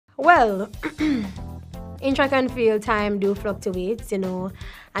Well, in track and field, time do fluctuate,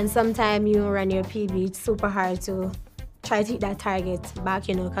 and sometimes you run your PB, it's super hard to try to hit that target back,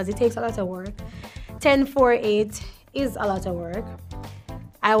 because it takes a lot of work. 10.48 is a lot of work.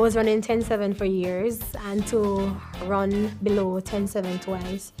 I was running 10.7 for years, and to run below 10.7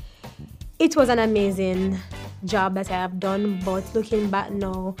 twice, it was an amazing job that I have done, but looking back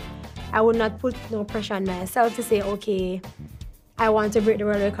now, I would not put no pressure on myself to say, okay, I want to break the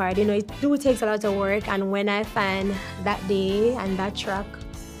world record. It takes a lot of work, and when I find that day and that track,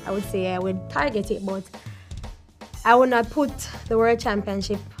 I would say I would target it, but I would not put the world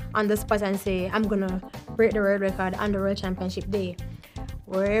championship on the spot and say, I'm gonna break the world record on the world championship day.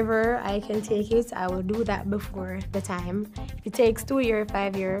 Wherever I can take it, I will do that before the time. If it takes 2 years,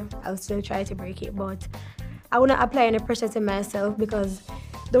 5 years, I'll still try to break it, but I will not apply any pressure to myself because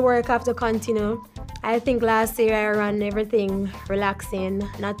the work have to continue. I think last year I ran everything relaxing,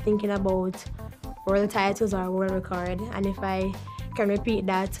 not thinking about world titles or world record. And if I can repeat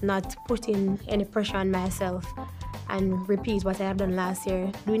that, not putting any pressure on myself and repeat what I have done last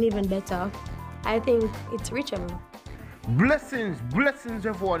year, doing even better, I think it's reachable. Blessings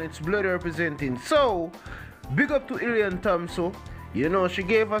everyone, it's Bloody representing. So, big up to Elaine Thompson. She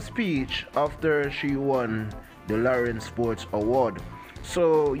gave a speech after she won the Lawrence Sports Award.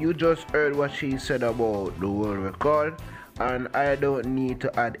 So, you just heard what she said about the world record, and I don't need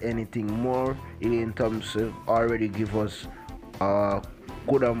to add anything more. Elaine Thompson already gave us a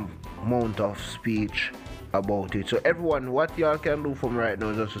good amount of speech about it. So everyone, what y'all can do from right now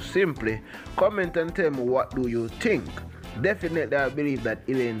is just to simply comment and tell me what do you think. Definitely I believe that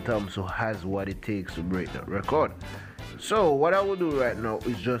Elaine Thompson has what it takes to break that record. So what I will do right now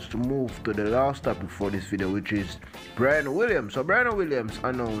is just to move to the last topic for this video, which is Brianna Williams. So Brianna Williams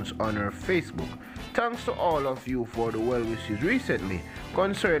announced on her Facebook, thanks to all of you for the well wishes recently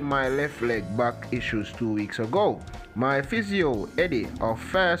concerning my left leg back issues 2 weeks ago. My physio Eddie of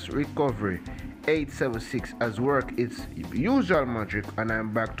Fast Recovery 876 has worked its usual magic and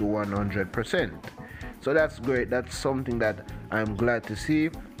I'm back to 100%. So that's great. That's something that I'm glad to see.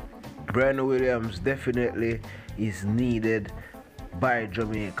 Brianna Williams definitely is needed by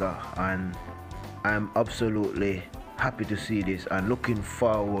Jamaica, and I'm absolutely happy to see this and looking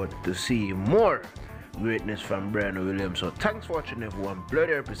forward to see more greatness from Brianna Williams. So thanks for watching everyone.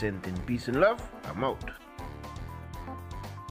 Bloody representing. Peace and love. I'm out.